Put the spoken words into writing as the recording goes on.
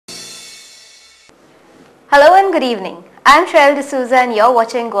Hello and good evening. I am Shreyal D'Souza and you're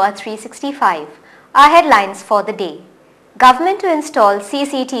watching Goa 365. Our headlines for the day. Government to install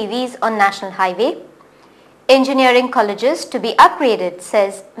CCTVs on National Highway. Engineering colleges to be upgraded,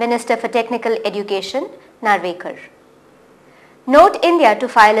 says Minister for Technical Education, Narvekar. Note India to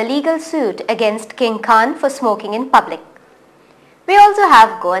file a legal suit against King Khan for smoking in public. We also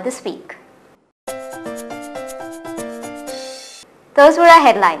have Goa this week. Those were our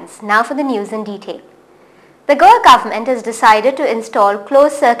headlines. Now for the news in detail. The Goa government has decided to install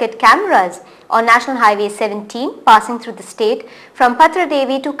closed-circuit cameras on National Highway 17 passing through the state from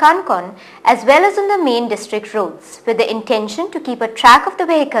Patradevi to Kankon as well as on the main district roads with the intention to keep a track of the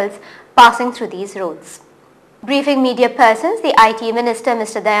vehicles passing through these roads. Briefing media persons, the IT Minister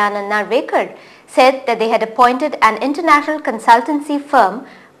Mr. Dayanand Narvekar said that they had appointed an international consultancy firm,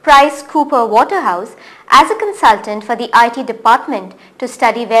 Price Cooper Waterhouse, as a consultant for the IT department to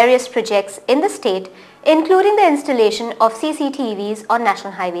study various projects in the state, including the installation of CCTVs on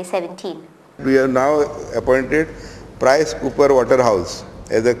National Highway 17. We have now appointed Price Cooper Waterhouse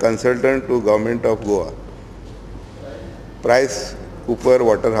as a consultant to Government of Goa. Price Cooper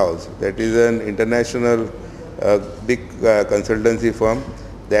Waterhouse, that is an international big consultancy firm.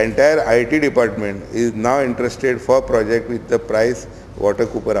 The entire IT department is now interested for project with the Price Water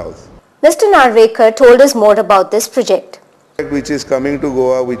Cooper House. Mr. Narvekar told us more about this project. Which is coming to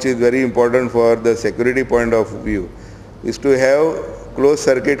Goa, which is very important for the security point of view, is to have closed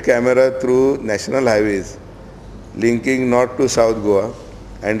circuit camera through national highways linking north to south Goa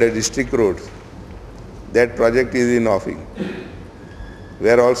and the district roads. That project is in offing.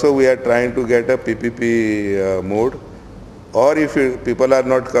 Where also we are trying to get a PPP mode, or if people are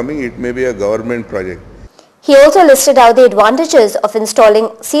not coming, it may be a government project. He also listed out the advantages of installing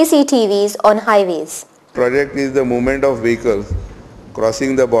CCTVs on highways. Project is the movement of vehicles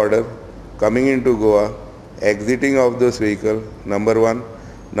crossing the border, coming into Goa, exiting of those vehicles, number one.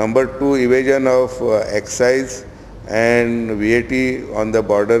 Number two, evasion of excise and VAT on the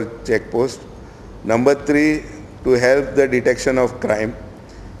border checkpost. Number three, to help the detection of crime,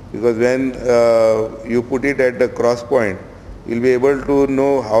 because when you put it at the cross point, you'll be able to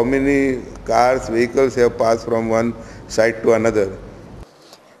know how many cars, vehicles have passed from one side to another.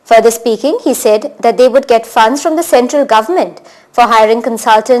 Further speaking, he said that they would get funds from the central government for hiring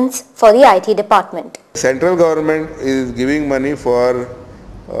consultants for the IT department. Central government is giving money for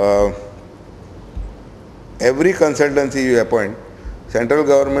every consultancy you appoint. Central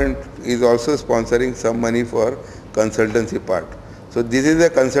government is also sponsoring some money for consultancy part. So this is a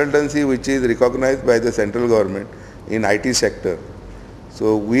consultancy which is recognized by the central government in IT sector.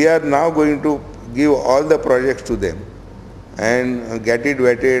 So we are now going to give all the projects to them and get it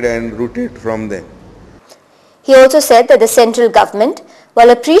vetted and routed from them. He also said that the central government, while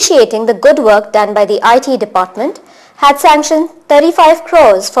appreciating the good work done by the IT department, had sanctioned 35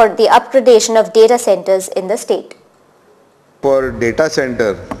 crores for the upgradation of data centers in the state. For data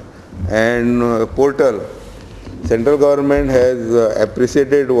center and portal, central government has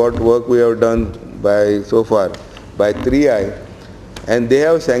appreciated what work we have done so far by 3I, and they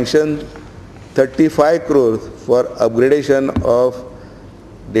have sanctioned 35 crores for upgradation of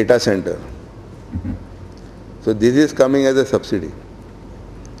data center. So this is coming as a subsidy.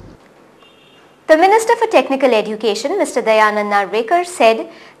 The Minister for Technical Education, Mr. Dayanand Narvekar,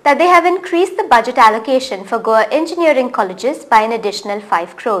 said that they have increased the budget allocation for Goa engineering colleges by an additional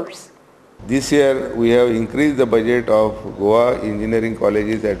 5 crores. This year we have increased the budget of Goa engineering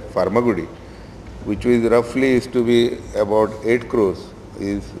colleges at Farmagudi, which is roughly is to be about 8 crores,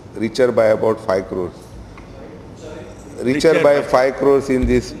 is richer by about 5 crores. Richer by 5 crores in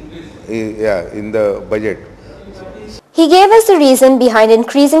this, in the budget. He gave us the reason behind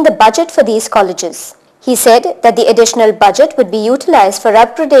increasing the budget for these colleges. He said that the additional budget would be utilized for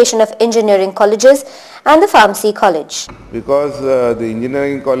upgradation of engineering colleges and the pharmacy college. Because the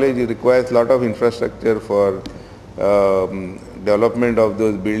engineering college requires a lot of infrastructure for development of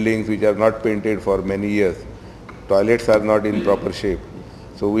those buildings which are not painted for many years. Toilets are not in proper shape.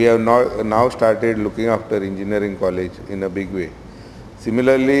 So we have now started looking after engineering college in a big way.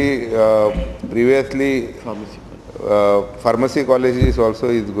 Similarly, previously pharmacy colleges also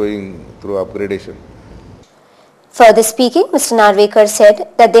is going through upgradation. Further speaking, Mr. Narvekar said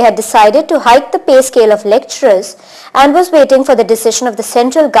that they had decided to hike the pay scale of lecturers and was waiting for the decision of the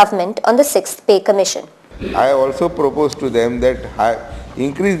central government on the 6th Pay Commission. I also proposed to them that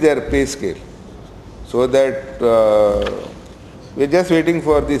increase their pay scale so that we are just waiting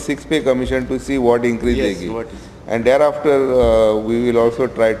for the 6th Pay Commission to see what increase they give. And thereafter we will also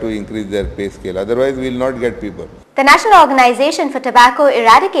try to increase their pay scale. Otherwise we will not get people. The National Organization for Tobacco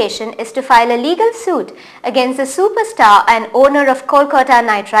Eradication is to file a legal suit against the superstar and owner of Kolkata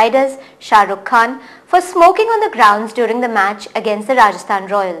Knight Riders, Shah Rukh Khan, for smoking on the grounds during the match against the Rajasthan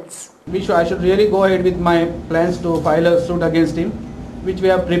Royals. I should really go ahead with my plans to file a suit against him, which we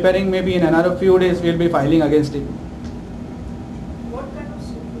are preparing. Maybe in another few days we will be filing against him. What kind of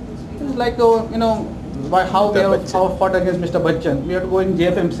suit would this be? It's like, how we have fought against Mr. Bachchan. We have to go in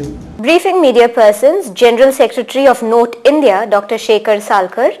JFMC. Briefing media persons, General Secretary of Note India, Dr. Shekhar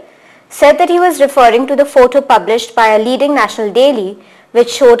Salkar, said that he was referring to the photo published by a leading national daily which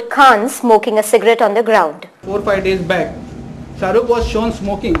showed Khan smoking a cigarette on the ground. 4 or 5 days back, Shah Rukh was shown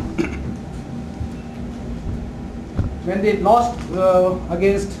smoking when they lost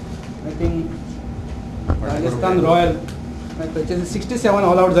against, I think, Rajasthan Royal, which is 67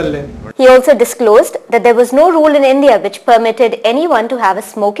 all-out zalle. He also disclosed that there was no rule in India which permitted anyone to have a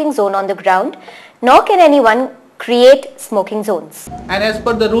smoking zone on the ground, nor can anyone create smoking zones. And as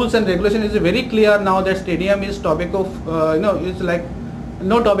per the rules and regulations, it is very clear now that stadium is tobacco, it's like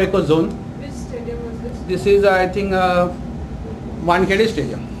no tobacco zone. Which stadium was this? This is, I think, Wankhede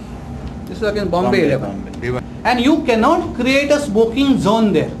Stadium. This is against Bombay 11. And you cannot create a smoking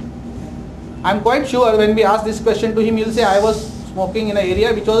zone there. I am quite sure when we ask this question to him, he will say I was smoking in an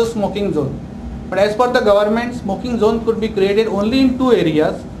area which was a smoking zone. But as per the government, smoking zone could be created only in 2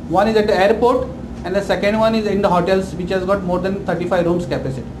 areas. One is at the airport and the second one is in the hotels which has got more than 35 rooms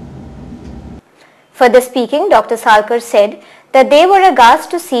capacity. Further speaking, Dr. Salkar said that they were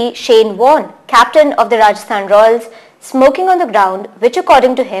aghast to see Shane Warne, captain of the Rajasthan Royals, smoking on the ground, which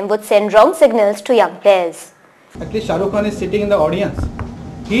according to him would send wrong signals to young players. At least Shah Rukh Khan is sitting in the audience.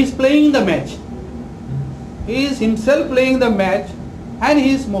 He is playing the match. He is himself playing the match and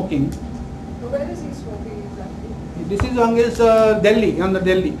he is smoking. Where is he smoking exactly? This is against Delhi, on the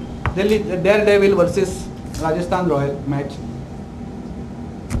Delhi Daredevil versus Rajasthan Royal match.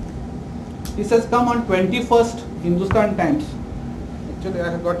 This has come on 21st Hindustan Times. Actually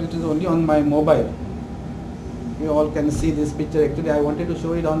I have got it is only on my mobile. You all can see this picture. Actually I wanted to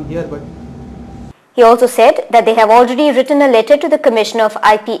show it on here, but he also said that they have already written a letter to the Commissioner of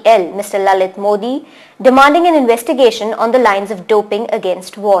IPL, Mr. Lalit Modi, demanding an investigation on the lines of doping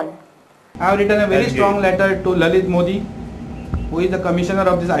against Warne. I have written a very strong letter to Lalit Modi, who is the Commissioner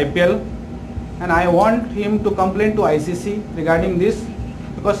of this IPL, and I want him to complain to ICC regarding this,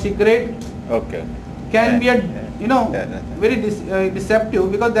 because cigarette can be a very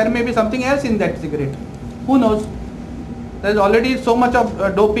deceptive, because there may be something else in that cigarette. Who knows? There is already so much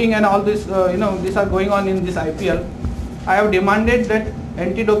of doping and all this, these are going on in this IPL. I have demanded that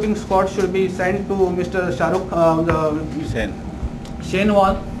anti-doping squad should be sent to Mr. Shah Rukh, Shane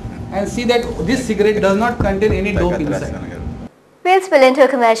Warne, and see that this cigarette does not contain any dope inside. We'll spill into a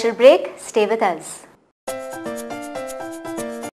commercial break. Stay with us.